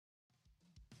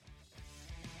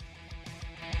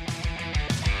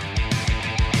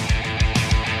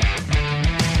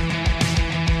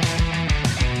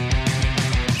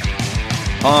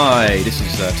Hi, this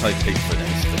is Toby Pickford, and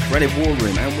this is the Creative War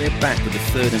Room, and we're back with the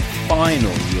third and final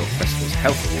New York Festival's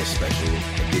Health Awards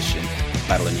Special Edition,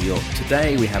 Battle in New York.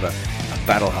 Today we have a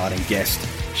battle-hardened guest,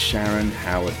 Sharon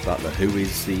Howard Butler, who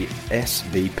is the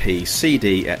SVP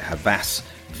CD at Havas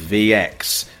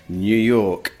VX, New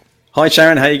York. Hi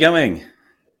Sharon, how are you going?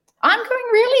 I'm going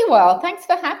really well. Thanks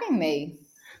for having me.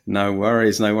 No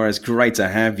worries. Great to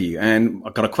have you. And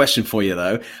I've got a question for you,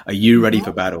 though. Are you ready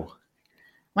for battle?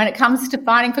 When it comes to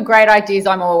fighting for great ideas,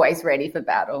 I'm always ready for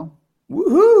battle.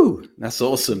 Woohoo! That's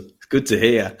awesome. It's good to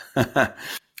hear.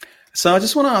 So I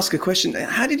just want to ask a question.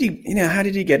 How did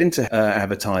you get into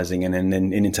advertising and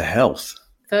then into health?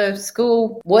 For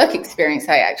school work experience,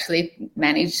 I actually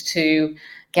managed to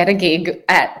get a gig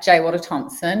at J. Walter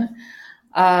Thompson.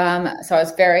 So I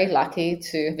was very lucky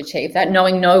to have achieved that,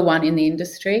 knowing no one in the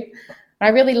industry. I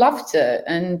really loved it.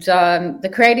 And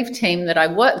the creative team that I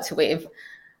worked with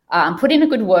put in a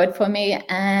good word for me.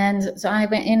 And so I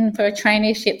went in for a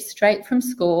traineeship straight from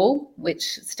school, which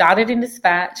started in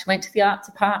dispatch, went to the art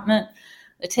department,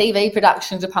 the TV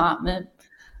production department.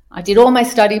 I did all my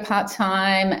study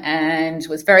part-time and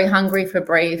was very hungry for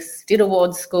briefs, did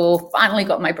awards school, finally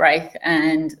got my break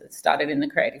and started in the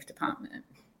creative department.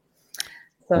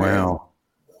 So, wow.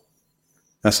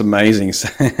 That's amazing.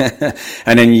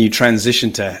 And then you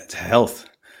transitioned to health.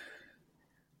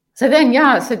 So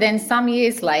then some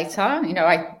years later,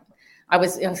 I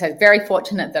was very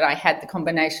fortunate that I had the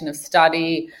combination of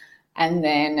study and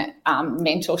then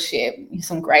mentorship,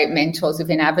 some great mentors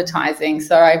within advertising.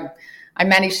 So I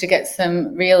managed to get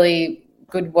some really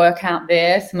good work out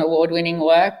there, some award-winning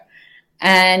work.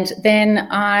 And then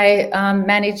I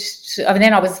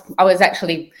was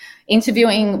actually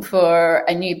interviewing for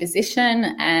a new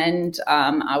position, and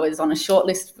I was on a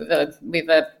shortlist with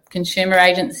a consumer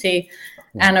agency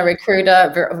and a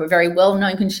recruiter, a very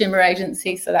well-known consumer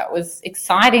agency. So that was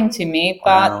exciting to me.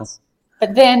 Wow.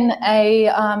 But then a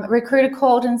recruiter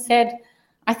called and said,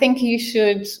 I think you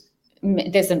should,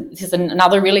 there's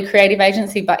another really creative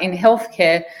agency, but in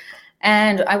healthcare.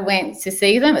 And I went to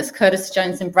see them. It's Curtis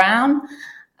Jones and Brown,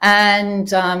 and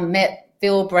met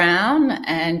Phil Brown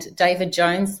and David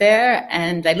Jones there.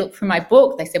 And they looked through my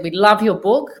book. They said, we love your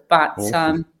book, but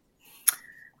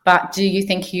do you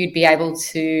think you'd be able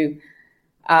to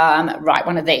write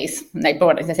one of these? And they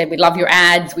said, we love your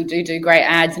ads. We do great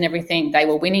ads and everything. They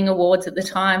were winning awards at the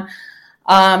time.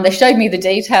 They showed me the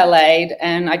detail aid,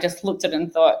 and I just looked at it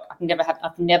and thought, I've never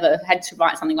had to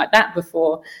write something like that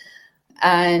before.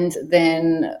 And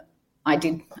then I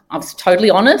was totally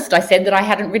honest. I said that I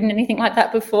hadn't written anything like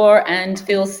that before, and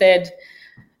Phil said,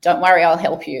 don't worry, I'll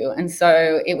help you. And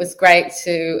so it was great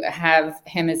to have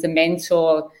him as a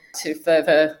mentor to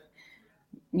further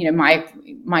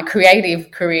my creative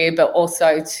career, but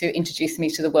also to introduce me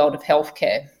to the world of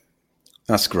healthcare.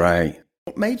 That's great.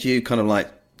 What made you kind of like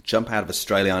jump out of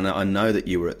Australia? I know that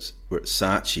you were at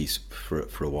Saatchi's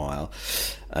for a while,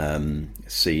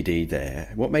 CD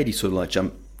there. What made you sort of like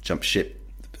jump ship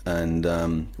and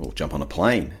or jump on a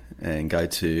plane and go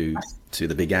to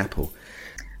the Big Apple?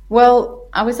 Well,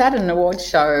 I was at an awards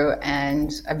show,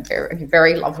 and a very,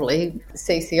 very lovely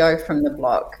CCO from the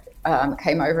block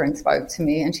came over and spoke to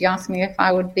me, and she asked me if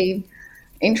I would be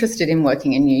interested in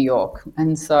working in New York.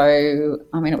 And so,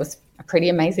 it was a pretty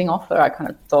amazing offer. I kind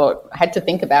of thought I had to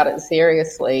think about it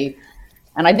seriously.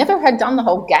 And I never had done the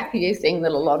whole gap year thing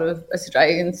that a lot of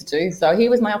Australians do. So here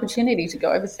was my opportunity to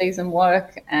go overseas and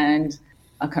work. And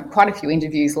quite a few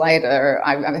interviews later,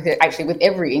 actually with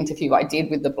every interview I did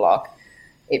with the block,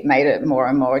 it made it more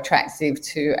and more attractive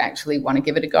to actually want to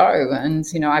give it a go. And,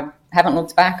 I haven't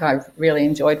looked back. I've really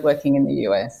enjoyed working in the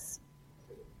US.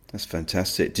 That's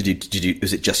fantastic. Did you,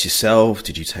 was it just yourself?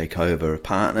 Did you take over a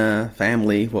partner,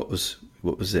 family? What was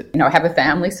it? I have a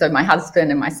family. So my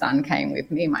husband and my son came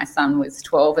with me. My son was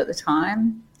 12 at the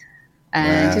time,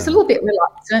 and he's a little bit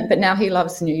reluctant, but now he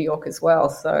loves New York as well.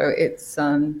 So it's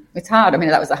hard.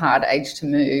 That was a hard age to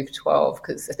move, 12,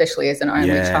 because especially as an only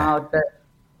child, but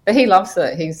he loves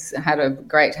it. He's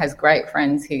has great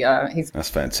friends here. That's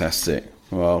fantastic.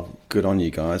 Well, good on you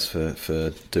guys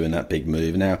for doing that big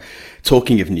move. Now,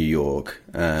 talking of New York,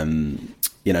 New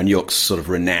York's sort of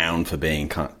renowned for being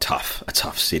kind of a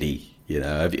tough city.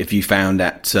 If you found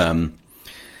that, the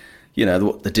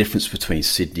difference between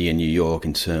Sydney and New York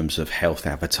in terms of health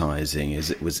advertising, is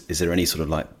there any sort of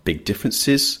like big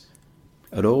differences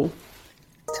at all?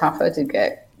 It's tougher to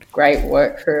get great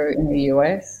work through in the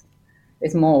US.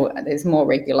 There's more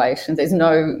regulations. There's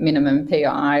no minimum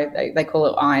PI. They call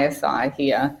it ISI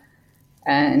here,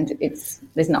 and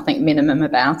there's nothing minimum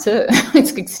about it.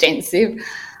 It's extensive.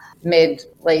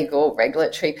 legal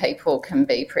regulatory people can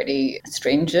be pretty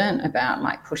stringent about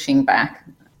like pushing back.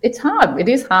 It's hard. It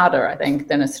is harder, I think,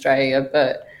 than Australia,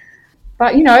 but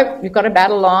you've got to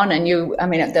battle on, and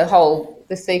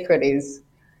the secret is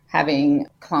having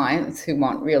clients who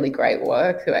want really great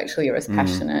work, who actually are as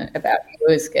passionate about you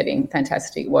as getting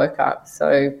fantastic work up.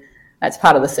 So that's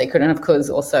part of the secret. And of course,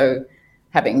 also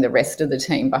having the rest of the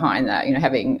team behind that,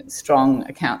 having strong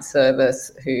account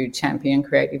service who champion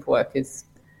creative work is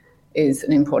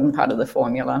an important part of the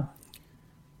formula.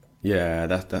 Yeah,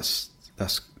 that's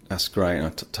great. I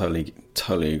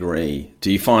totally agree.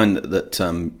 Do you find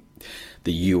that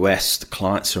the US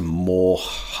clients are more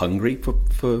hungry for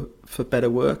better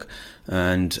work,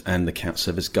 and the account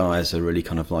service guys are really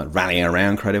kind of like rallying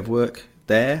around creative work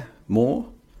there more?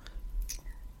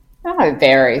 Oh, it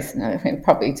varies.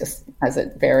 Probably just as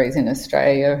it varies in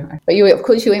Australia. But of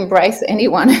course you embrace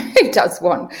anyone who does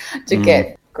want to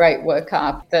get great work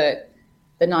up. The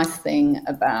nice thing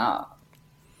about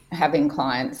having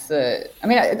clients that,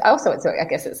 I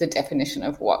guess it's a definition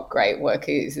of what great work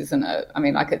is, isn't it? I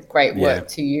mean, like, it's great work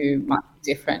to you might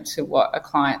be different to what a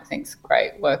client thinks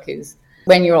great work is.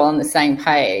 When you're all on the same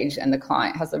page and the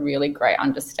client has a really great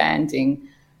understanding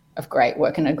of great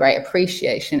work and a great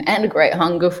appreciation and a great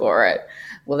hunger for it,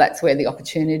 well, that's where the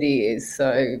opportunity is.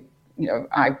 So,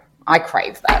 I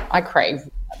crave that. I crave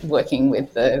working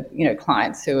with the,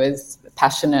 clients who are as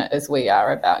passionate as we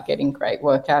are about getting great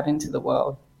work out into the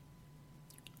world.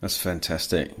 That's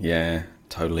fantastic. Yeah,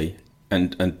 totally.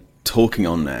 And talking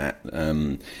on that,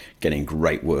 getting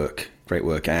great work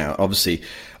out. Obviously,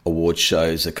 award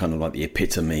shows are kind of like the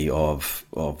epitome of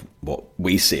what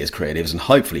we see as creatives, and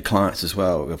hopefully clients as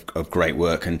well, of great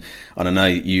work. And I know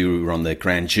you were on the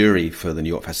grand jury for the New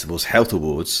York Festival's Health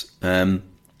Awards.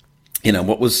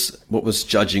 What was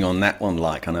judging on that one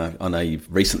like? I know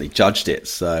you've recently judged it,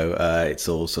 so it's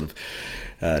all sort of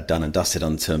done and dusted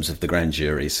on terms of the grand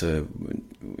jury. So,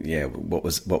 yeah, what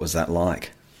was that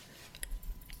like?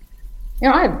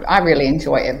 I really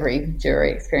enjoy every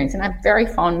jury experience, and I'm very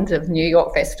fond of New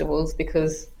York festivals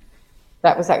because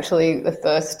that was actually the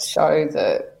first show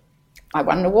that I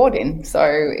won an award in.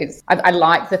 So I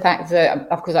like the fact that,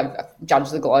 of course, I've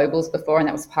judged the Globals before, and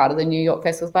that was part of the New York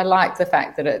festivals, but I like the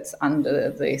fact that it's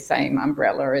under the same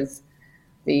umbrella as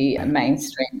the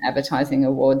mainstream advertising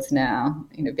awards now,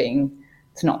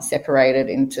 it's not separated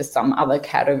into some other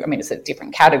category. I mean, it's a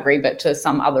different category, but to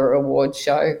some other award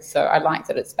show. So I like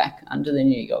that it's back under the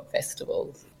New York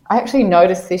festivals. I actually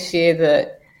noticed this year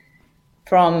that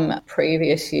from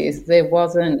previous years, there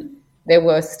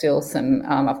were still some,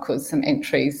 of course, some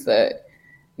entries that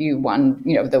you won,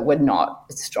 that were not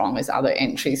as strong as other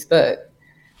entries. But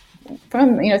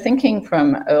from, thinking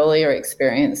from earlier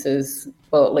experiences,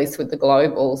 well, at least with the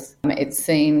Globals, it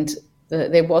seemed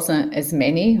that there wasn't as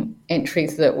many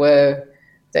entries that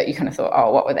you kind of thought, oh,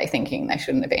 what were they thinking? They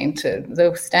shouldn't have entered.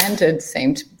 The standard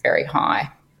seemed very high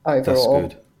overall.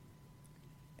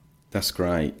 That's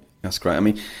good. That's great. I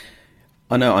mean,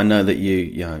 I know that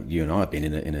you and I have been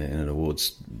in an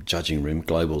awards judging room,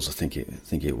 Globals, I think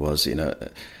it was.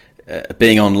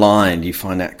 Being online, you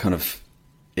find that kind of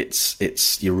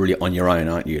it's you're really on your own,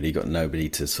 aren't you? You've got nobody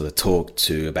to sort of talk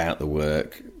to about the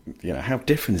work. How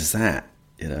different is that?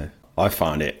 I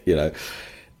find it,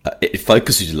 it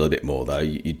focuses you a little bit more, though.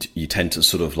 You tend to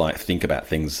sort of like think about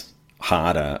things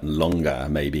harder and longer,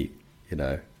 maybe.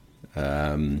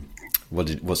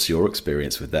 What's your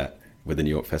experience with that, with the New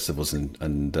York festivals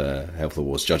and Health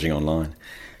Awards judging online?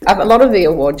 A lot of the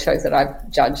award shows that I've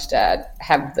judged at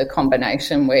have the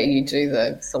combination where you do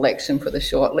the selection for the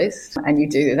shortlist, and you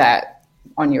do that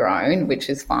on your own, which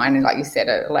is fine. And like you said,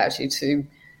 it allows you to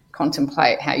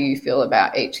contemplate how you feel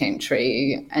about each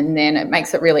entry, and then it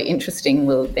makes it really interesting.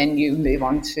 Well, then you move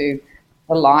on to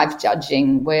a live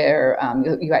judging where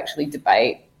you actually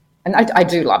debate, and I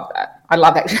do love that. I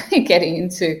love actually getting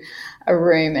into a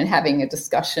room and having a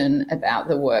discussion about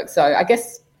the work. So I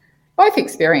guess both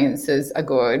experiences are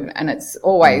good, and it's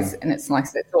always and it's like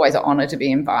it's always an honour to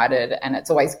be invited, and it's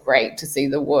always great to see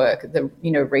the work, the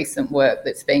recent work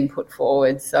that's being put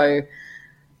forward. So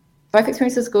both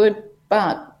experiences are good.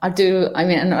 But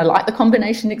and I like the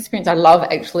combination experience. I love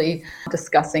actually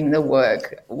discussing the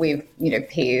work with,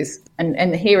 peers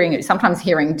and sometimes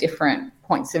hearing different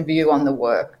points of view on the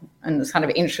work. And it's kind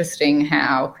of interesting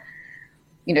how,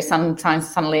 sometimes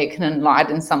suddenly it can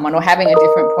enlighten someone, or having a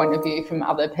different point of view from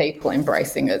other people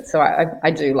embracing it. So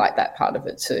I do like that part of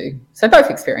it too. So both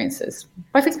experiences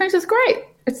great.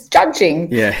 It's judging.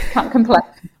 Yeah. Can't complain.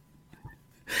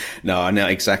 No, I know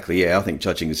exactly. Yeah, I think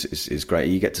judging is great.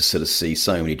 You get to sort of see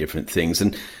so many different things.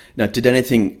 And now, did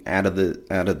anything out of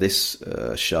this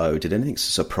show? Did anything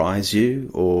surprise you,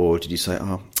 or did you say,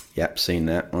 "Oh, yep, seen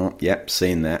that. Oh, yep,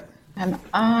 seen that"?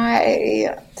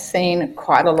 I seen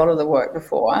quite a lot of the work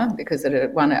before because it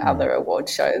had won other award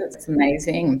shows. It's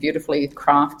amazing and beautifully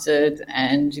crafted,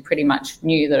 and you pretty much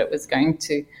knew that it was going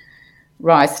to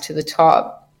rise to the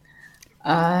top.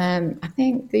 I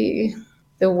think the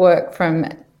work from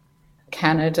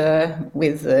Canada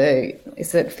with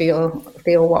is it feel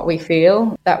what we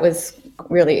feel, that was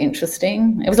really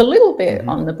interesting. It was a little bit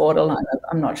on the borderline.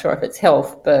 I'm not sure if it's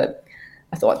health, but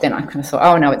I kind of thought,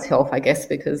 oh no, it's health, I guess,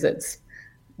 because it's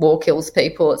war kills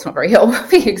people, it's not very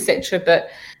healthy, etc. But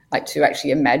like to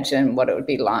actually imagine what it would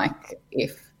be like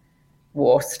if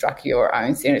war struck your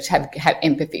own, to have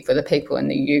empathy for the people in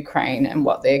the Ukraine and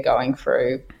what they're going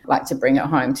through, like to bring it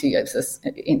home to you as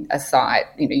a site.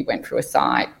 You went through a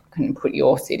site, can put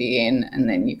your city in, and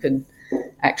then you could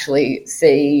actually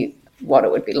see what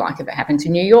it would be like if it happened to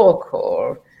New York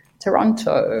or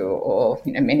Toronto or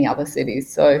many other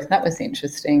cities. So that was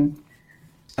interesting.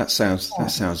 That sounds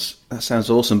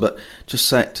awesome. But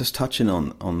just touching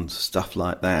on stuff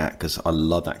like that, because I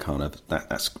love that kind of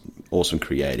that's awesome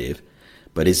creative.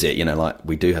 But is it, like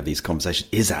we do have these conversations,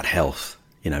 is that health?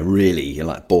 Really,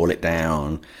 boil it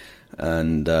down.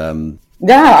 And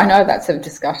yeah, I know that's a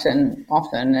discussion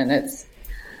often, and it's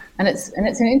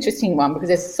an interesting one because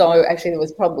there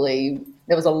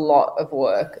was a lot of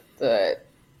work that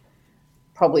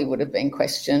probably would have been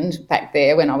questioned back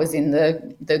there when I was in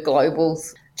the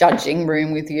Globals judging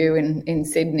room with you in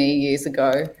Sydney years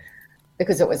ago.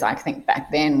 Because it was, I think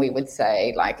back then we would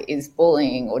say, is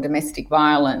bullying or domestic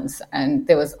violence? And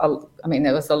there was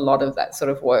a lot of that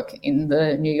sort of work in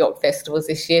the New York festivals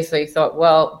this year. So you thought,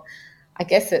 well, I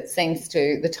guess the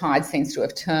tide seems to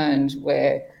have turned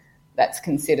where that's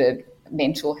considered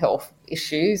mental health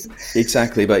issues.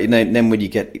 Exactly, but then when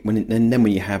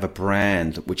you have a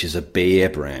brand which is a beer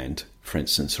brand, for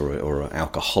instance, or an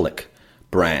alcoholic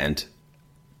brand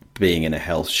being in a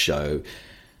health show.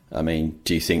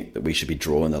 Do you think that we should be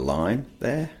drawing the line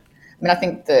there? I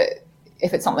think that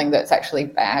if it's something that's actually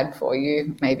bad for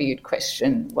you, maybe you'd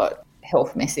question what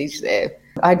health message there.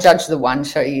 I judged the one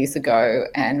show years ago,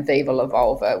 and Viva La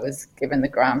Vulva was given the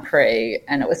Grand Prix,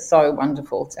 and it was so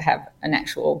wonderful to have an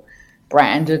actual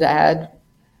branded ad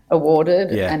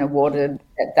awarded and awarded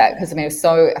at that, because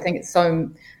I think it's so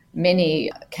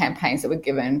many campaigns that were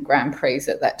given Grand Prix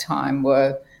at that time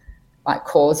were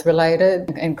cause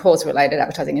related, and cause related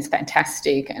advertising is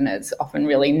fantastic and it's often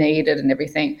really needed and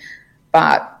everything,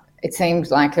 but it seemed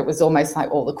like it was almost like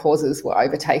all the causes were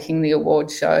overtaking the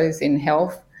award shows in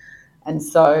health. And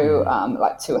so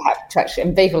to actually,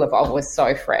 and Viva La Vulva was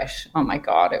so fresh, oh my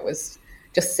god, it was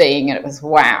just seeing it was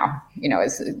wow, it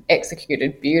was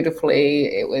executed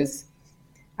beautifully.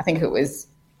 I think it was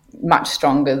much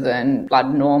stronger than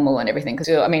Blood Normal and everything, because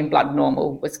Blood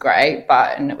Normal was great,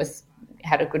 and it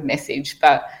had a good message,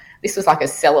 but this was like a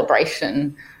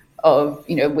celebration of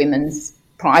women's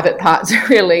private parts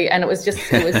really, and it was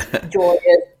joyous.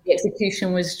 The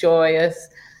execution was joyous,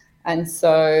 and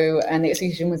the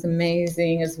execution was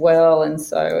amazing as well, and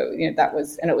so that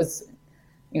was, and it was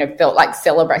felt like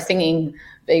singing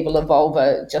Viva La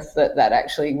Vulva, just that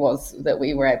actually was that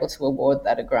we were able to award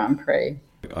that a Grand Prix.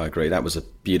 I agree. That was a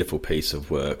beautiful piece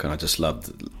of work, and I just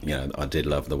loved, I did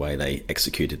love the way they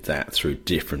executed that through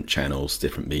different channels,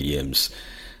 different mediums.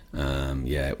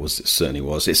 It certainly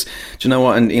was. Do you know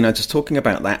what? And just talking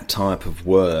about that type of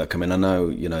work. I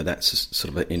know, that's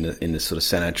sort of in the sort of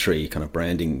sanitary kind of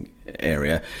branding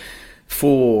area.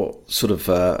 For sort of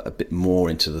a bit more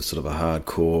into the sort of a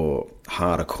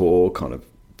harder core kind of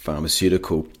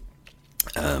pharmaceutical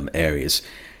areas.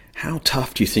 How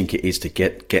tough do you think it is to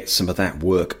get some of that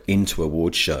work into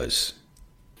award shows?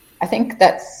 I think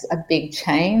that's a big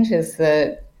change, is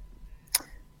that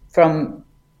from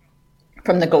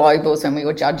the Globals when we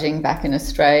were judging back in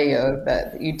Australia,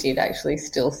 that you did actually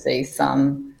still see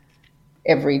some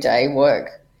everyday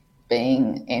work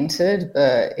being entered,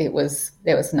 but there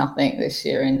was nothing this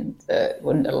year in the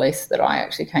list that I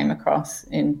actually came across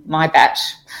in my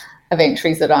batch of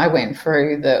entries that I went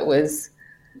through that was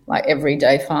like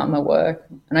everyday pharma work.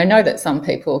 And I know that some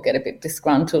people get a bit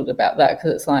disgruntled about that,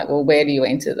 because it's like, well, where do you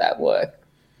enter that work?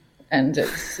 And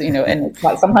it's, and it's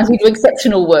like sometimes we do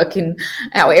exceptional work in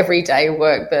our everyday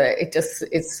work, but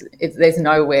there's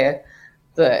nowhere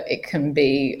that it can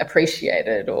be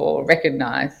appreciated or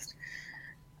recognised.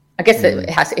 I guess it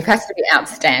has to be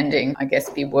outstanding, I guess,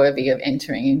 be worthy of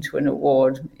entering into an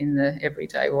award in the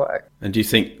everyday work. And do you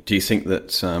think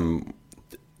that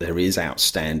there is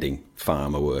outstanding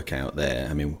farmer work out there.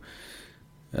 I mean,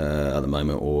 at the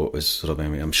moment, or as sort of, I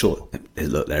mean, I'm sure,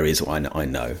 look, there is. I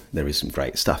know there is some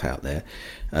great stuff out there,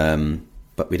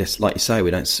 but we just, like you say,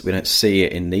 we don't see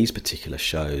it in these particular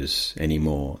shows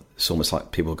anymore. It's almost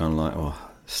like people are going like, oh,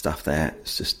 stuff there,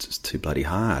 it's too bloody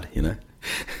hard, you know.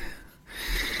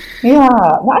 Yeah,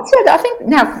 I think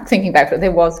now thinking back,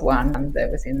 there was one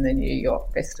that was in the New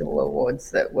York Festival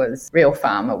Awards that was real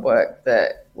farmer work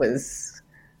that was,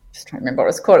 just trying to remember what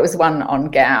it was called. It was one on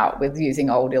gout with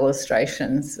using old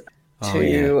illustrations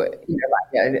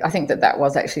I think that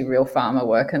was actually real farmer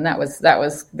work, and that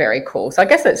was very cool. So I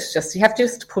guess it's just, you have to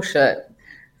just push it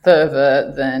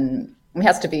further than, it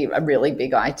has to be a really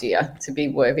big idea to be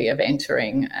worthy of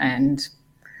entering, and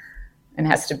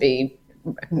has to be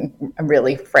a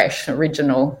really fresh,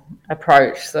 original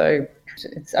approach. So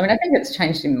I think it's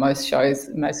changed in most shows,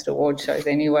 most award shows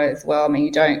anyway as well. I mean,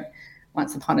 you don't,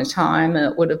 once upon a time,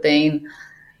 it would have been,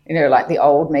 like the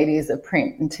old medias of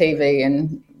print and TV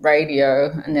and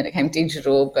radio, and then it came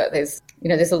digital, but there's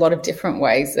a lot of different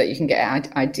ways that you can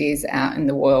get ideas out in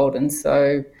the world. And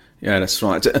so yeah, that's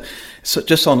right. So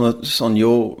just on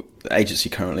your agency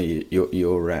currently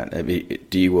you're at,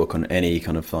 do you work on any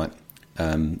kind of like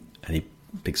any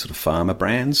big sort of farmer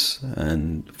brands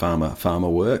and farmer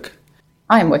work?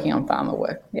 I am working on farmer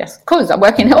work, yes, because I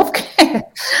work in healthcare.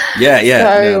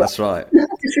 Yeah, that's right.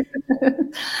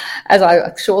 As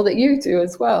I'm sure that you do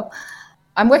as well.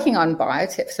 I'm working on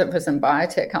biotech for some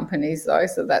biotech companies though,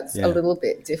 so that's a little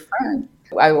bit different.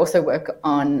 I also work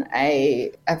on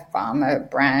a pharma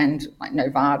brand, like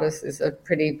Novartis is a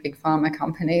pretty big pharma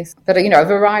company. But, a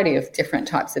variety of different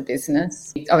types of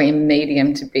business. I mean,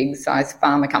 medium to big size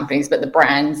pharma companies, but the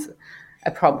brands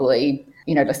are probably,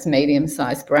 just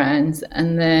medium-sized brands,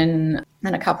 and then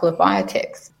a couple of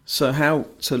biotechs. So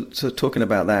talking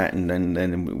about that, and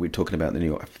then we're talking about the New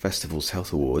York Festival's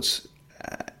Health Awards,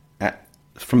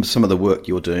 from some of the work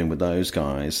you're doing with those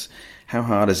guys, how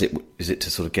hard is it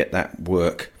to sort of get that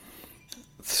work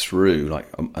through, like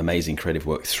amazing creative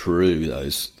work through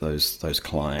those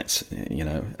clients,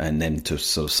 and then to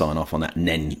sort of sign off on that and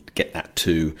then get that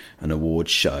to an awards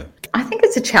show? I think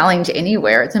it's a challenge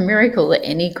anywhere. It's a miracle that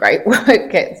any great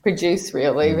work gets produced,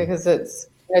 really, because it's,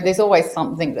 there's always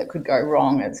something that could go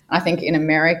wrong. I think in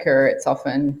America, it's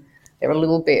often, they're a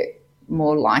little bit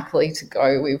more likely to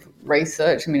go with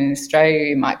research. I mean, in Australia,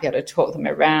 you might be able to talk them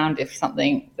around if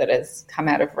something that has come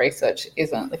out of research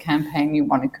isn't the campaign you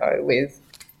want to go with.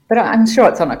 But I'm sure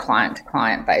it's on a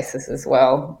client-to-client basis as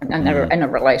well, and a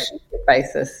relationship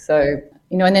basis. So,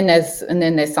 and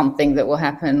then there's something that will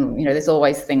happen. There's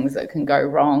always things that can go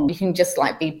wrong. You can just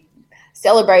like be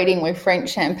celebrating with French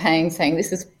champagne, saying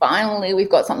this is finally, we've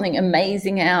got something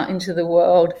amazing out into the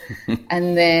world.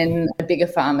 And then a bigger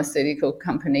pharmaceutical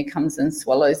company comes and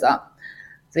swallows up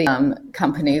the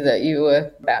company that you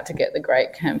were about to get the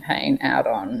great campaign out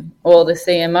on, or the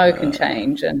CMO can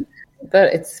change.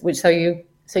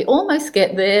 So you almost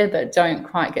get there, but don't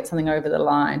quite get something over the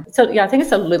line. So yeah, I think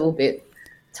it's a little bit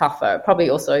tougher, probably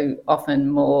also often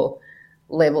more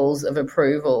levels of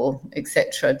approval,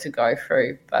 etc., to go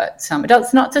through. But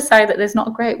it's not to say that there's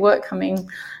not great work coming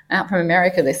out from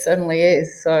America. There certainly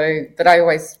is. So, but I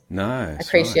always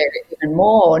appreciate it even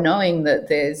more, knowing that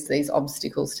there's these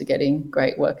obstacles to getting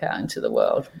great work out into the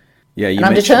world. Yeah,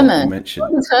 I'm determined. I'm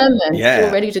determined. Yeah,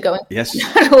 still ready to go. Yes,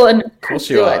 and of course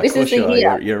you are. This is the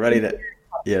year. You're ready to.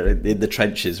 Yeah, in the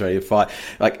trenches, ready to fight.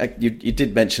 Like you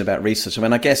did mention about research. I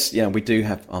mean, I guess we do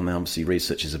have. I mean, obviously,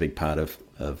 research is a big part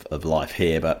of life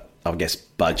here, but I guess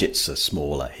budgets are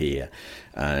smaller here,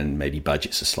 and maybe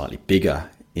budgets are slightly bigger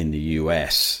in the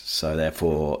US. So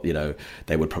therefore,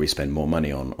 they would probably spend more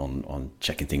money on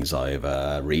checking things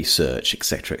over, research,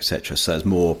 etc., etc. So there's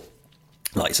more,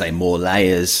 like you say, more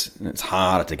layers, and it's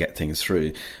harder to get things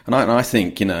through. And I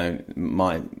think,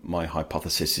 my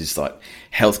hypothesis is like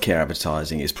healthcare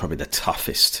advertising is probably the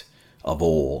toughest of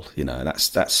all. That's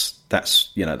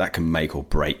that can make or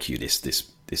break you,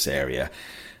 this area,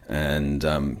 and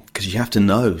because you have to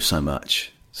know so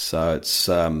much. So it's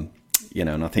and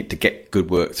I think to get good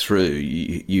work through,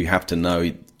 you have to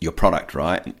know your product,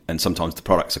 right? And sometimes the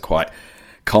products are quite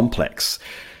complex.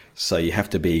 So you have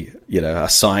to be, a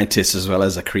scientist as well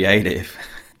as a creative.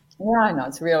 Yeah, I know.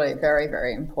 It's really very,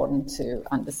 very important to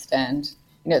understand,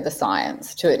 the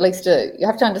science. To at least, you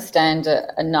have to understand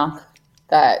enough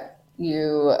that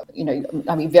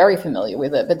I mean, very familiar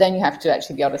with it, but then you have to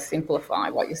actually be able to simplify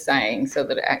what you're saying so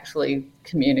that it actually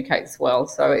communicates well.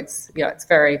 So it's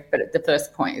very, but the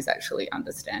first point is actually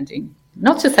understanding.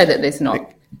 Not to say that there's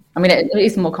not. I mean, it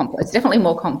is more complex. It's definitely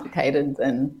more complicated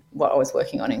than what I was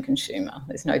working on in consumer.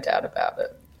 There's no doubt about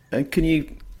it. And can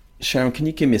you Sharon, can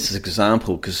you give me this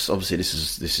example? Because obviously this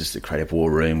is the Creative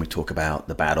War Room. We talk about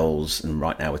the battles, and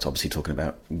right now we're obviously talking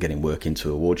about getting work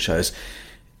into award shows.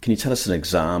 Can you tell us an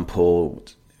example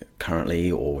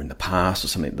currently or in the past or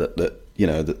something that you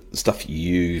know, the stuff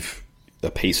the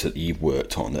piece that you've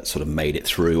worked on that sort of made it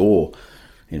through or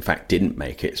in fact didn't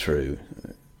make it through?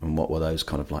 And what were those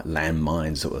kind of like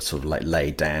landmines that were sort of like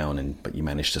laid down but you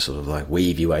managed to sort of like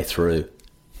weave your way through?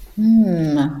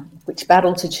 Which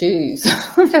battle to choose?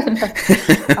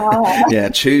 Yeah,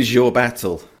 choose your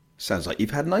battle. Sounds like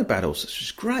you've had no battles. It's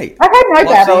just great. I've had no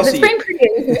battles. Easy. It's been pretty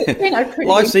easy. It's been a pretty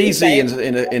Life's easy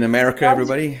in America,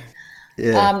 everybody.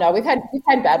 Yeah. No, we've had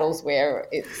battles where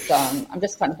it's. I'm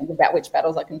just trying to think about which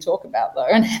battles I can talk about though,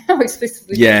 and how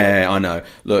explicitly. Yeah, I know.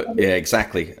 Look, yeah,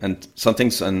 exactly. And some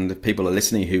things, and people are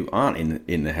listening who aren't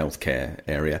in the healthcare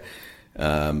area.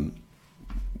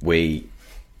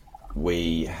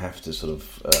 We have to sort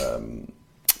of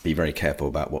be very careful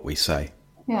about what we say.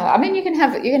 Yeah, I mean, you can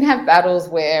have battles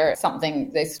where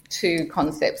there's two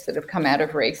concepts that have come out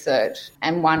of research,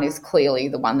 and one is clearly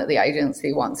the one that the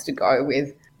agency wants to go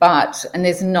with. And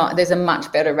there's a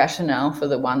much better rationale for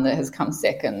the one that has come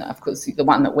second, of course, the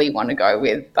one that we want to go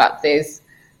with. But there's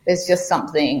just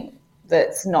something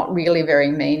that's not really very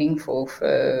meaningful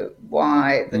for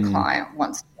why the client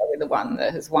wants to go with the one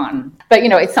that has won. But, you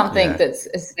know, it's something that's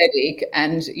aesthetic,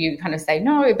 and you kind of say,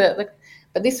 no, but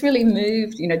this really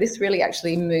moved, you know, this really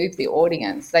actually moved the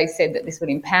audience. They said that this would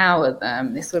empower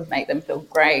them, this would make them feel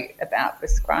great about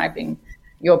prescribing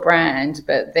your brand.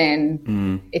 But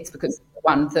then it's because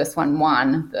the first one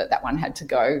won, that one had to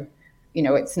go. You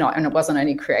know, it's not, and it wasn't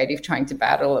only creative trying to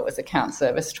battle, it was account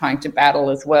service trying to battle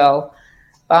as well.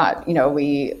 But, you know,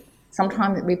 we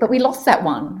lost that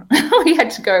one. We had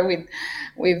to go with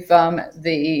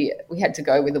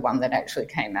the one that actually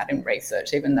came out in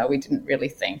research, even though we didn't really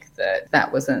think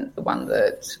that wasn't the one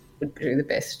that would do the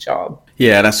best job.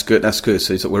 Yeah, that's good. That's good.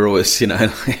 So we're always, you know,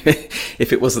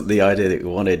 if it wasn't the idea that we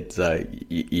wanted,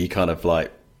 you kind of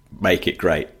like make it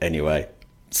great anyway,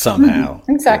 somehow.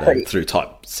 Exactly. You know, through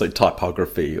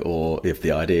typography, or if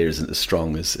the idea isn't as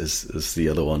strong as the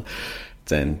other one,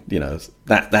 then, you know,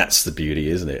 that's the beauty,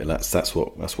 isn't it? And that's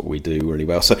what we do really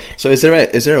well. So is there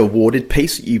a awarded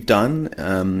piece that you've done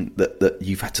that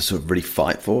you've had to sort of really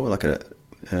fight for, like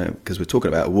because we're talking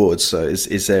about awards? So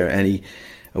is there any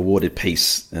awarded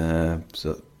piece,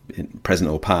 present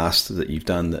or past, that you've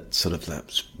done that sort of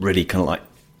that's really kind of like,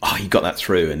 oh, you got that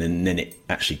through, and then it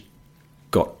actually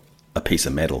got a piece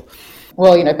of metal?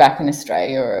 Well, you know, back in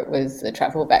Australia, it was the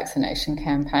travel vaccination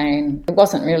campaign. It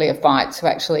wasn't really a fight to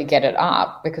actually get it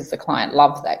up because the client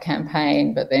loved that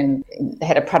campaign, but then they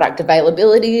had a product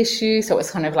availability issue, so it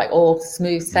was kind of like all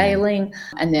smooth sailing.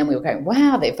 And then we were going,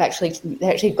 wow, they've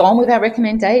actually gone with our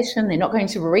recommendation. They're not going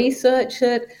to research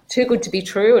it. Too good to be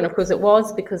true. And of course it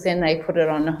was, because then they put it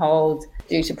on hold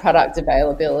due to product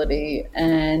availability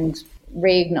and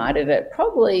reignited it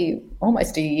probably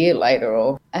almost a year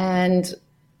later. And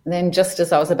then just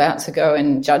as I was about to go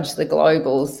and judge the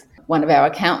globals, one of our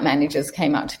account managers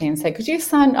came up to me and said, could you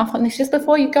sign off on this just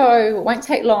before you go? It won't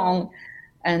take long.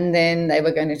 And then they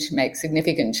were going to make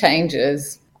significant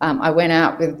changes. I went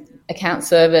out with account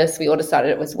service. We all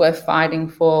decided it was worth fighting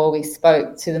for. We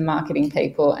spoke to the marketing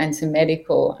people and to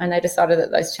medical, and they decided that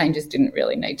those changes didn't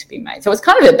really need to be made. So it was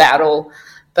kind of a battle,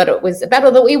 but it was a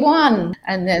battle that we won.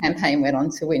 And then the campaign went on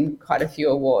to win quite a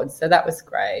few awards. So that was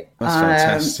great. That's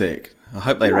fantastic. I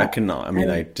hope they recognise. I mean,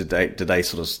 did they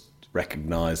sort of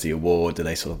recognise the award? Did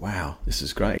they sort of, wow, this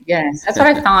is great? Yes, that's what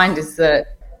I find is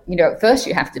that, you know, at first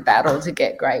you have to battle to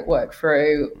get great work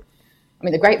through. I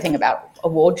mean, the great thing about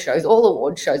award shows, all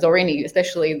award shows, or any,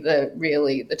 especially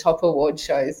the top award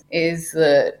shows, is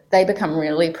that they become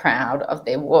really proud of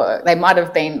their work. They might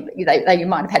have been, you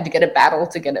might have had to get a battle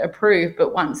to get it approved,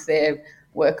 but once their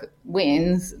work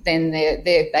wins, then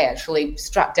they actually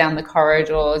strut down the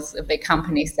corridors of their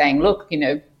company saying, look, you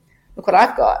know, look what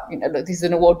I've got. You know, look, this is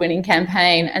an award-winning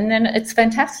campaign. And then it's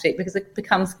fantastic because it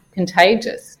becomes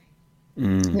contagious.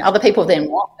 And other people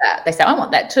then want that. They say, I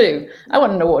want that too. I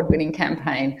want an award-winning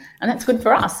campaign. And that's good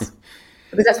for us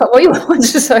because that's what we want.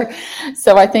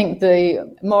 So I think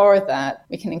the more of that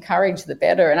we can encourage, the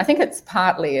better. And I think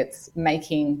it's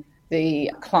making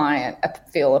the client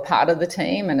feel a part of the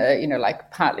team, and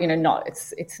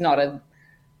it's not a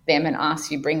them and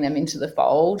us. You bring them into the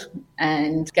fold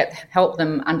and help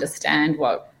them understand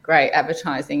what great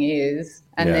advertising is,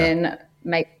 and then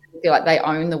make them feel like they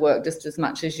own the work just as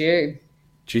much as you.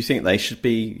 Do you think they should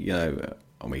be, you know,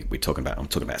 I'm talking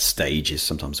about stages.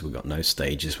 Sometimes we've got no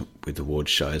stages with award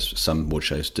shows. Some award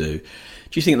shows do.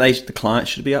 Do you think the client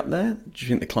should be up there? Do you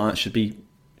think the client should be,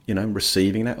 you know,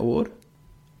 receiving that award?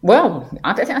 Well,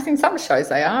 I think some shows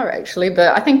they are actually,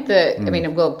 but I think that, I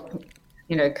mean, well,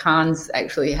 Cannes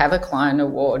actually have a client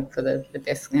award for the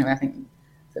best, I think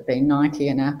it's been Nike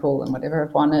and Apple and whatever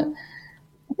have won it.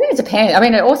 I think it depends.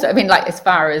 I mean, like as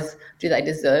far as do they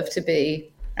deserve to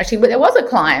be, actually, there was a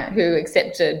client who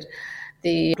accepted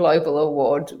the global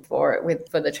award for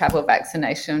the travel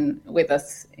vaccination with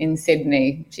us in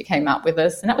Sydney. She came up with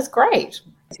us and that was great.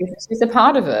 She's a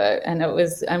part of it,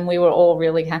 and we were all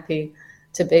really happy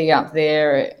to be up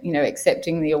there,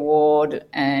 accepting the award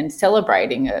and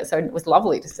celebrating it. So it was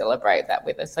lovely to celebrate that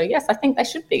with us. So yes, I think they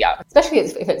should be up, especially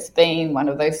if it's been one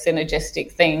of those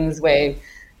synergistic things where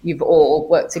you've all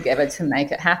worked together to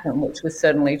make it happen, which was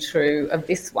certainly true of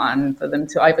this one, for them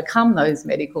to overcome those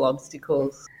medical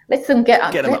obstacles. Let them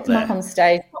up on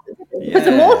stage. Because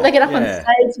the more they get up on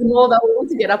stage, the more they'll want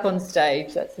to get up on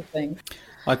stage. That's the thing.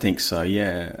 I think so,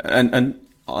 yeah. And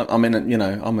I mean,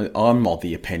 I'm of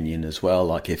the opinion as well.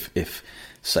 Like if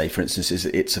say, for instance,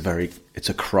 it's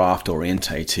a craft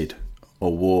orientated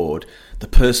award, the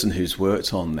person who's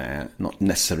worked on that, not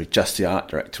necessarily just the art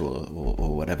director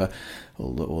or whatever,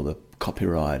 or the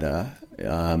copywriter,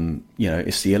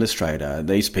 it's the illustrator.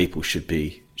 These people should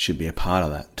be a part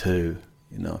of that too.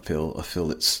 I feel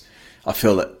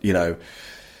that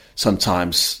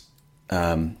sometimes.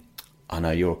 I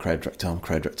know you're a creative director, I'm a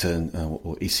creative director,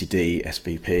 or ECD,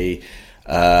 SBP.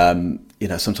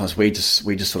 Sometimes we just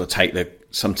sort of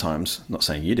sometimes, not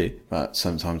saying you do, but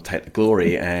sometimes take the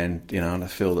glory, and I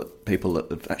feel that people that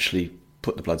have actually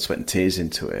put the blood, sweat and tears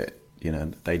into it,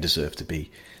 they deserve to be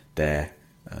there,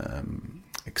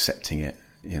 accepting it,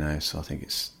 so I think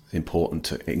it's important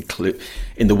to include,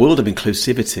 in the world of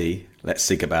inclusivity, let's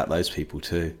think about those people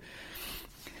too.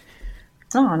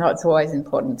 Oh, no, it's always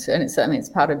important. And it's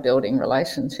part of building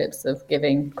relationships, of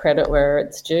giving credit where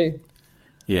it's due.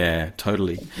 Yeah,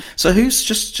 totally. So who's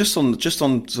just on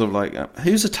sort of like,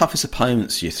 who's the toughest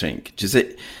opponents, you think? Is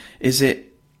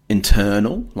it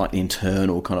internal, like the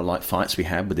internal kind of like fights we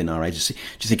have within our agency? Do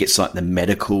you think it's like the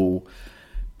medical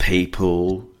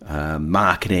people,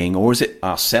 marketing, or is it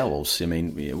ourselves? I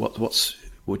mean, what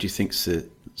do you think's the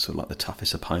sort of like the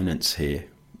toughest opponents here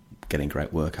getting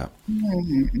great work up?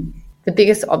 Mm-hmm. The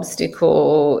biggest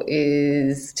obstacle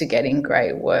is to getting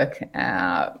great work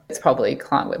out. It's probably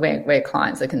where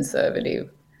clients are conservative.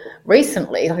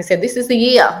 Recently, like I said, this is the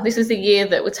year. This is the year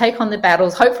that we'll take on the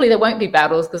battles. Hopefully there won't be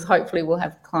battles, because hopefully we'll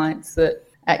have clients that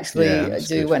actually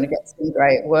want to get some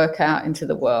great work out into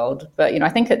the world. But, I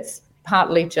think it's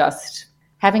partly just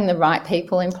having the right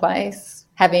people in place,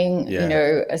 having,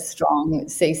 a strong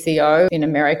CCO. In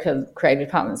America, creative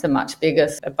departments are much bigger.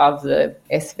 Above the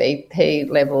SVP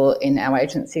level in our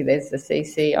agency, there's the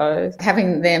CCO.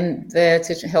 Having them there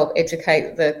to help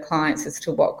educate the clients as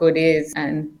to what good is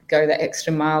and go that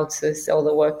extra mile to sell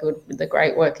the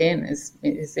great work in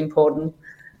is important.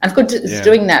 And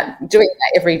doing that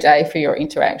every day for your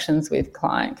interactions with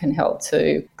client can help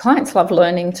too. Clients love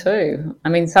learning too. I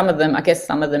mean, some of them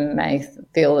may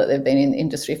feel that they've been in the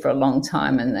industry for a long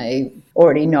time and they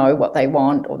already know what they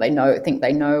want, or think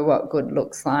they know what good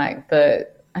looks like.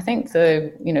 But I think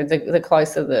the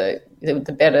closer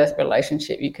the better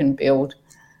relationship you can build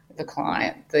with the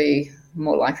client, the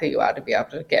more likely you are to be able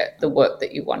to get the work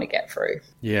that you want to get through.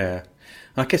 Yeah,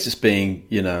 I guess it's being,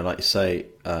 like you say,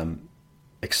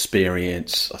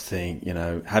 experience. I think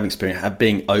having experience,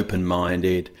 being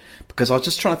open-minded, because I was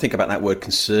just trying to think about that word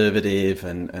conservative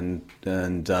and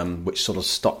which sort of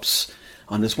stops.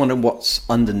 I'm just wondering what's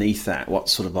underneath that,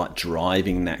 what's sort of like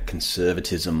driving that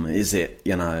conservatism. Is it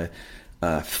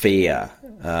fear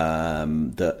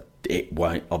that it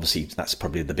won't? Obviously, that's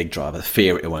probably the big driver. The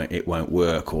fear it won't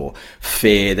work, or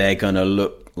fear they're going to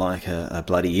look like a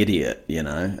bloody idiot.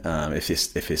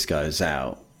 If this goes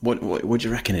out. What do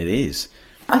you reckon it is?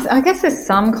 I guess there's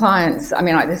some clients, I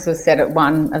mean, like this was said at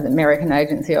one American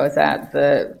agency I was at,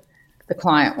 the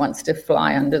client wants to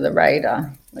fly under the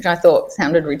radar, which I thought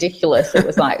sounded ridiculous. It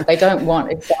was like, they don't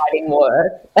want exciting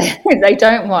work. They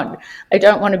don't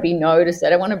want to be noticed. They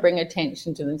don't want to bring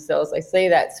attention to themselves. They see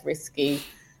that's risky.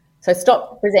 So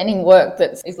stop presenting work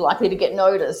that is likely to get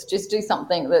noticed. Just do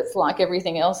something that's like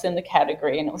everything else in the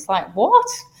category. And it was like, what?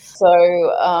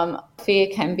 So fear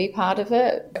can be part of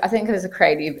it. I think as a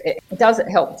creative, it does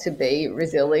help to be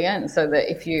resilient, so that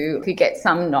if you get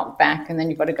some knocked back and then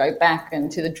you've got to go back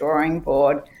and to the drawing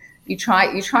board, you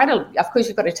try to, of course,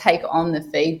 you've got to take on the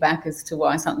feedback as to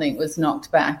why something was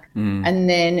knocked back. And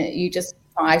then you just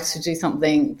try to do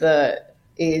something that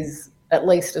is at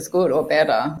least as good or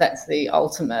better. That's the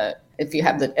ultimate. If you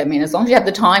have as long as you have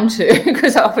the time to,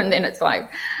 because often then it's like,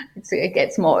 it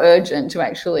gets more urgent to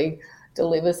actually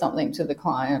deliver something to the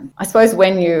client. I suppose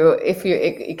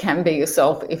it can be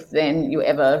yourself if then you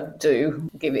ever do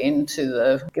give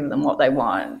them what they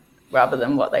want rather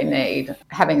than what they need.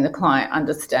 Having the client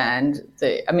understand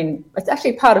it's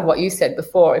actually part of what you said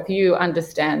before. If you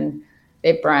understand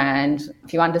their brand,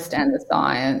 if you understand the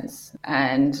science,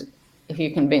 and if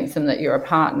you convince them that you're a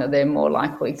partner, they're more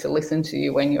likely to listen to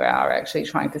you when you are actually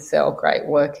trying to sell great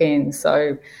work in.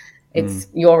 So it's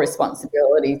your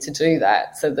responsibility to do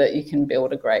that so that you can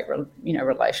build a great,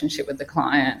 relationship with the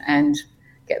client and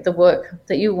get the work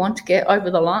that you want to get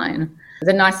over the line.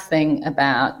 The nice thing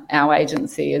about our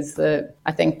agency is that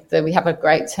I think that we have a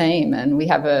great team and we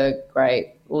have a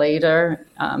great leader,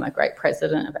 a great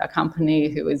president of our company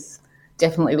who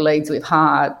definitely leads with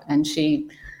heart, and she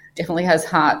definitely has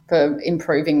heart for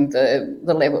improving the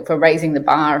level, for raising the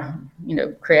bar,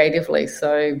 creatively.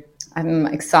 So I'm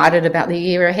excited about the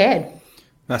year ahead.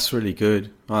 That's really good.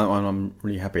 I'm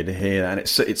really happy to hear that. And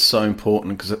it's so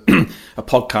important because a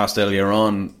podcast earlier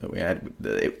on that we had,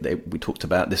 we talked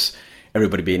about this,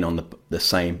 everybody being on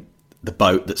the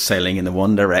boat that's sailing in the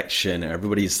one direction.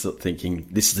 Everybody's thinking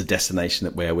this is the destination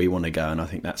where we want to go, and I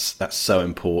think that's so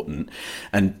important.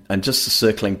 And just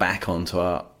circling back onto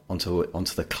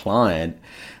the client,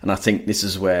 and I think this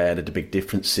is where the big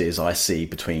difference is I see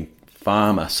between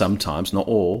farmer sometimes, not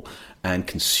all, and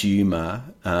consumer,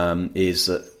 is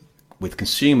that with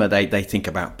consumer they think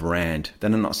about brand. They're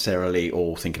not necessarily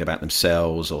all thinking about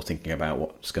themselves or thinking about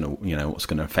what's going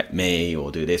to affect me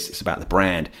or do this. It's about the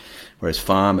brand. Whereas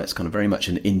farmer, it's kind of very much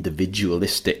an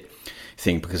individualistic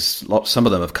thing because some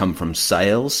of them have come from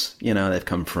sales. They've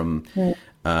come from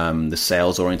the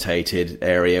sales orientated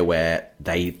area where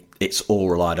it's all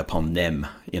relied upon them.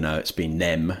 It's been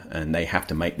them, and they have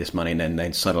to make this money, and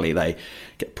then suddenly they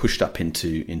get pushed up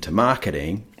into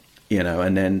marketing,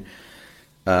 and then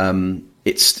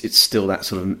it's still that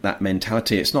sort of that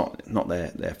mentality. It's not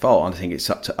their fault. I think it's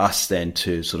up to us then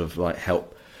to sort of like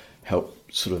help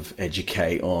sort of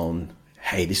educate on,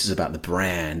 hey, this is about the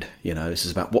brand. This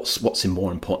is about what's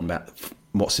more important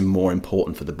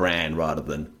for the brand rather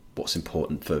than what's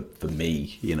important for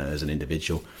me, as an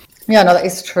individual. Yeah, no, that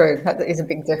is true. That is a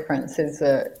big difference, is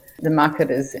that the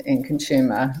marketers in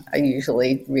consumer are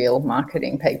usually real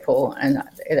marketing people, and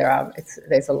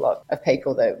there's a lot of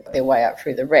people that they're way up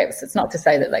through the reps. It's not to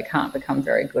say that they can't become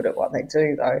very good at what they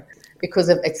do, though, because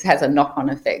it has a knock-on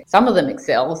effect. Some of them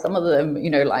excel, some of them,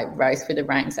 race through the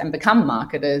ranks and become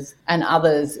marketers, and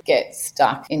others get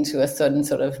stuck into a certain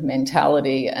sort of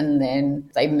mentality, and then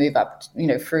they move up,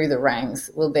 through the ranks.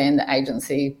 Well, then the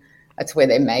agency, that's where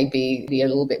there may be a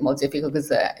little bit more difficult because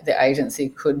the agency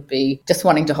could be just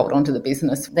wanting to hold on to the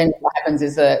business. Then what happens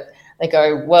is that they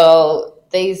go, well,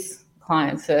 these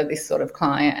clients are this sort of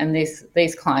client, and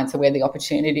these clients are where the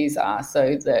opportunities are.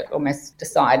 So that almost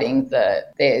deciding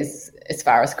that there's, as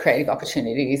far as creative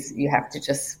opportunities, you have to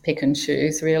just pick and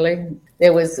choose, really.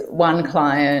 There was one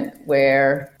client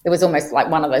where it was almost like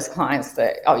one of those clients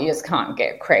that, you just can't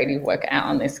get creative work out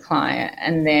on this client.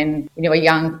 And then, a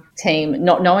young team,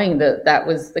 not knowing that that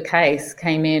was the case,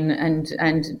 came in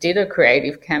and did a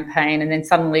creative campaign, and then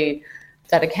suddenly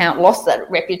that account lost that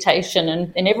reputation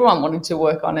and everyone wanted to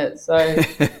work on it. So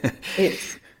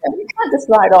it's, you can't just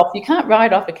you can't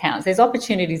write off accounts. There's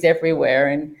opportunities everywhere,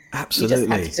 and absolutely, you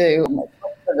just have to look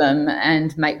for them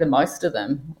and make the most of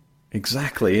them.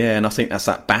 Exactly, yeah, and I think that's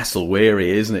that battle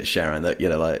weary, isn't it, Sharon? That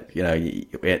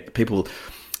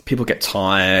people get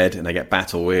tired and they get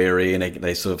battle weary, and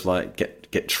they sort of like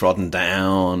get trodden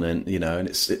down, and and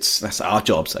that's our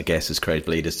jobs, I guess, as creative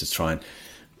leaders, to try and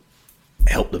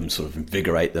help them, sort of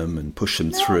invigorate them and push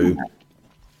them through.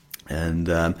 And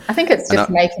I think it's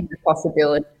just making the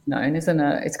possibilities known, isn't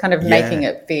it? It's kind of making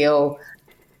it feel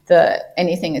that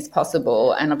anything is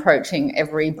possible, and approaching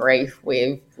every brief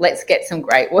with, let's get some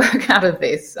great work out of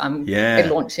this. We're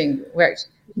actually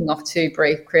kicking off 2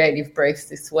 creative briefs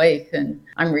this week, and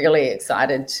I'm really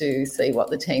excited to see what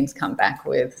the teams come back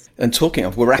with. And talking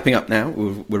of, we're wrapping up now.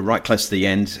 We're right close to the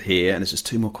end here, and there's just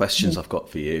 2 more questions I've got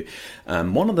for you.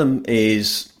 One of them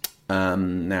is,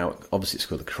 now obviously it's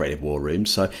called the Creative War Room,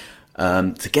 so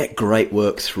to get great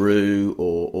work through,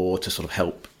 or to sort of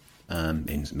help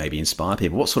maybe inspire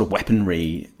people, what sort of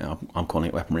weaponry, I'm calling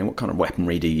it weaponry, what kind of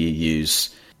weaponry do you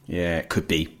use? Yeah, it could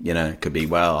be,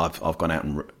 well, I've gone out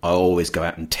and I always go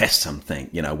out and test something,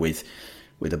 with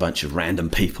a bunch of random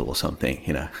people or something,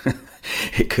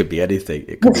 It could be anything.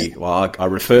 It could be, well, I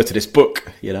refer to this book,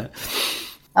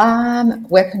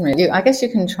 Weaponry. I guess you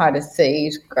can try to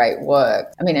seed great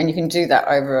work. And you can do that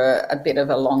over a bit of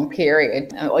a long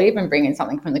period, or even bring in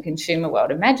something from the consumer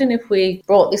world. Imagine if we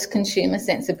brought this consumer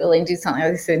sensibility and did something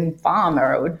like this in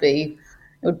pharma. It would be,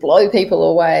 it would blow people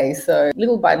away. So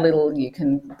little by little, you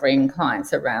can bring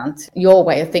clients around your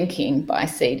way of thinking by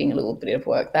seeding a little bit of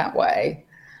work that way.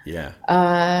 Yeah.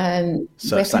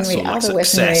 So it's that sort of like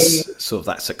success, sort of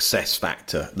that success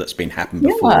factor that's been happened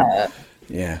before.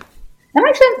 Yeah. And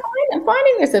actually, I'm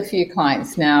finding there's a few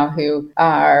clients now who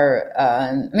are,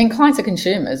 clients are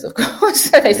consumers, of course,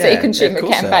 so they see consumer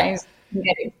campaigns and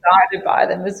get excited by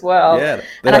them as well. Yeah,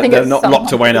 and I think they're not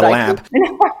locked away in a lab.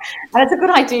 And it's a good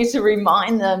idea to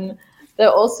remind them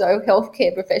that also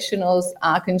healthcare professionals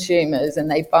are consumers and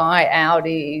they buy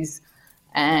Audis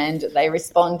and they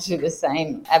respond to the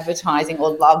same advertising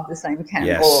or love the same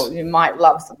or you might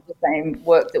love some of the same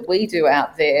work that we do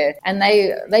out there, and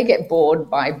they get bored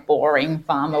by boring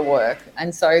pharma work.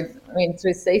 And so,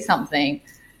 to see something,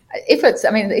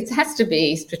 it has to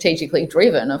be strategically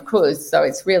driven, of course. So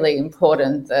it's really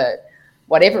important that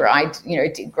whatever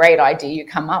great idea you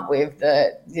come up with,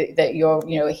 that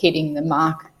you're hitting the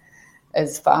mark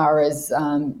as far as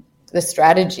the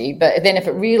strategy. But then if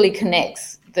it really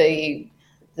connects the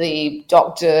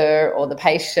doctor or the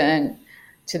patient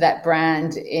to that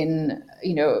brand in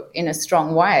a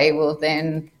strong way, well,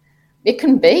 then it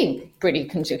can be it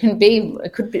could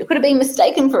have been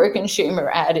mistaken for a consumer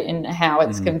ad in how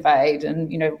it's conveyed.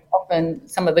 And often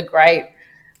some of the great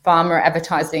pharma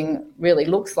advertising really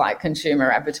looks like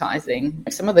consumer advertising.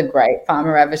 Some of the great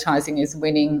pharma advertising is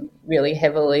winning really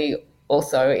heavily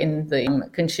also in the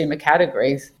consumer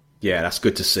categories. Yeah, that's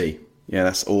good to see. Yeah,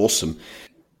 that's awesome.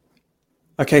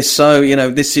 Okay, so,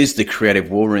 this is the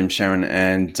Creative War Room, Sharon,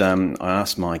 and I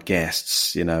asked my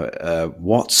guests,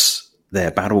 what's their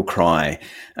battle cry?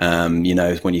 When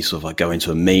you sort of like go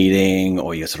into a meeting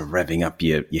or you're sort of revving up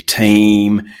your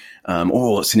team,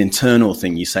 or it's an internal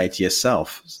thing you say to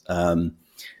yourself.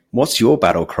 What's your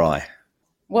battle cry?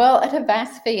 Well, at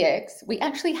Avast VX, we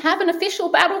actually have an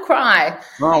official battle cry.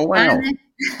 Oh, wow.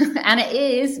 And it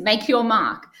is Make Your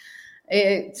Mark.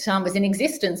 It was in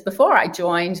existence before I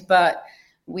joined, but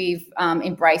we've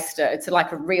embraced it. It's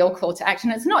like a real call to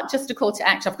action. It's not just a call to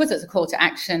action. Of course, it's a call to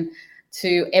action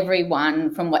to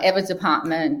everyone from whatever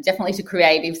department, definitely to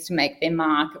creatives to make their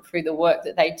mark through the work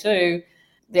that they do.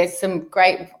 There's some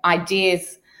great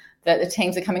ideas that the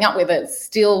teams are coming up with. It's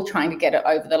still trying to get it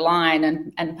over the line.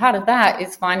 And part of that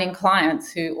is finding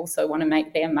clients who also want to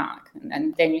make their mark.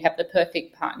 And then you have the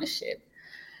perfect partnership.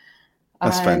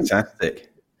 That's fantastic.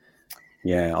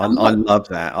 Yeah, I love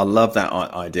that. I love that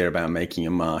idea about making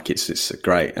a mark. It's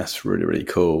great. That's really, really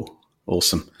cool.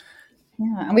 Awesome.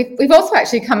 Yeah, and we've also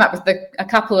actually come up with a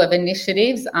couple of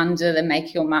initiatives under the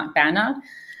Make Your Mark banner.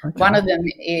 Okay. One of them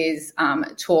is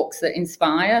Talks That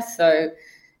Inspire. So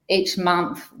each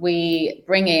month we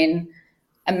bring in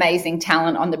amazing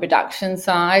talent on the production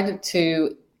side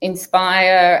to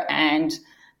inspire and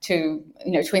to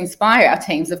inspire our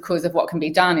teams, of course, of what can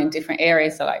be done in different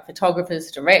areas, so like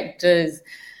photographers, directors,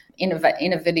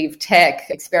 innovative tech,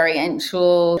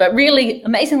 experiential, but really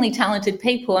amazingly talented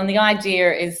people. And the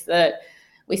idea is that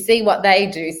we see what they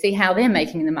do, see how they're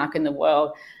making the mark in the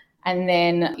world, and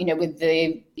then, with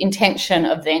the intention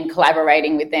of then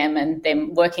collaborating with them and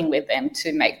then working with them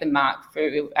to make the mark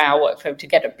through our work, to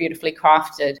get it beautifully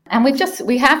crafted. And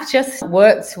we have just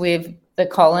worked with the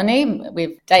Colony,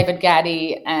 with David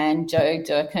Gaddy and Joe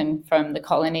Durkin from the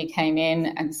Colony came in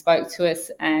and spoke to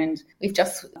us, and we've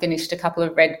just finished a couple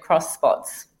of Red Cross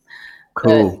spots.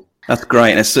 Cool. That's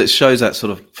great. And it shows that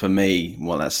sort of, for me,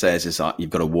 what that says is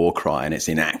you've got a war cry and it's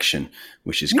in action,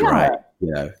 which is great.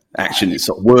 Action, it's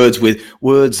words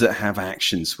that have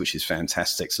actions, which is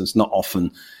fantastic. So it's not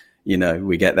often,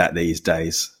 we get that these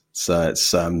days. So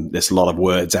it's there's a lot of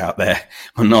words out there,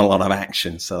 but not a lot of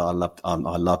action. So I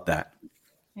love that.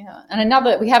 Yeah,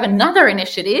 and we have another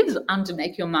initiative under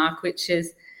Make Your Mark, which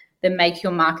is the Make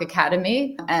Your Mark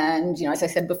Academy. And as I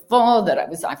said before,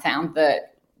 I found that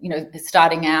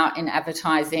starting out in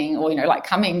advertising, or like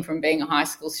coming from being a high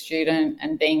school student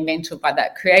and being mentored by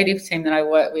that creative team that I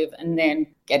work with, and then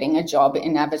getting a job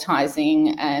in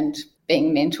advertising and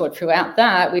being mentored throughout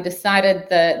that, we decided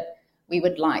that we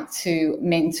would like to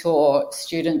mentor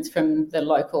students from the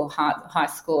local high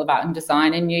school of art and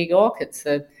design in New York. It's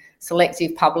a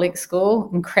selective public school,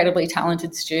 incredibly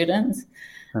talented students.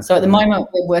 So at the moment,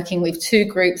 we're working with two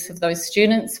groups of those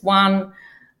students, one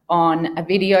on a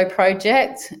video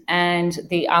project and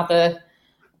the other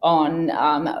on,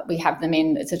 we have them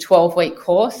in, it's a 12-week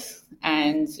course,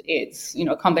 and it's,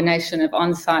 a combination of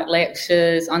on-site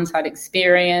lectures, on-site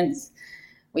experience.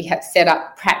 We have set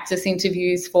up practice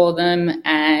interviews for them,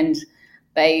 and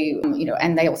They,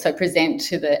 and they also present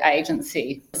to the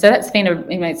agency. So that's been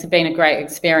it's been a great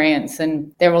experience,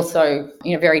 and they're also,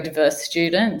 very diverse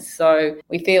students. So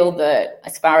we feel that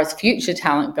as far as future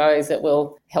talent goes, it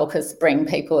will help us bring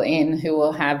people in who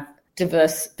will have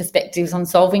diverse perspectives on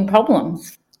solving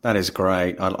problems. That is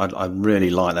great. I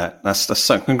really like that. That's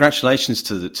so. Congratulations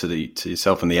to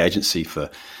yourself and the agency for,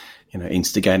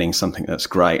 instigating something that's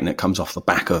great, and it comes off the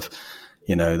back of,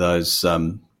 those.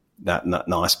 That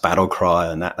nice battle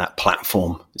cry and that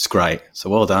platform. It's great.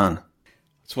 So well done.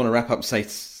 Just want to wrap up and say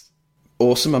it's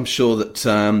awesome. I'm sure that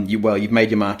you've made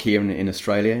your mark here in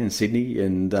Australia, in Sydney,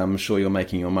 and I'm sure you're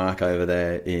making your mark over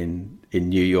there in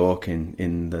New York and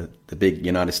in the big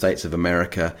United States of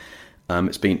America.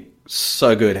 It's been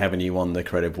so good having you on the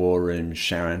Creative War Room,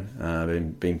 Sharon.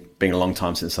 Been a long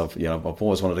time since I've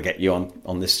always wanted to get you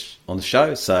on the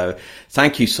show. So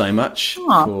thank you so much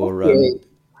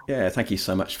thank you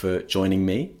so much for joining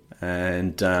me.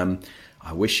 And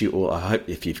I wish you all, I hope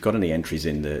if you've got any entries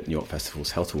in the New York Festival's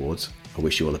Health Awards, I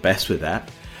wish you all the best with that.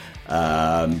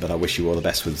 But I wish you all the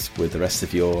best with the rest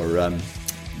of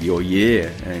your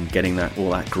year and getting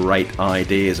all that great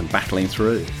ideas and battling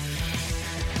through.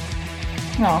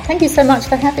 Oh, thank you so much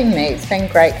for having me. It's been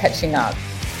great catching up.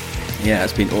 Yeah,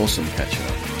 it's been awesome catching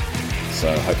up.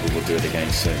 So hopefully we'll do it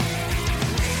again soon.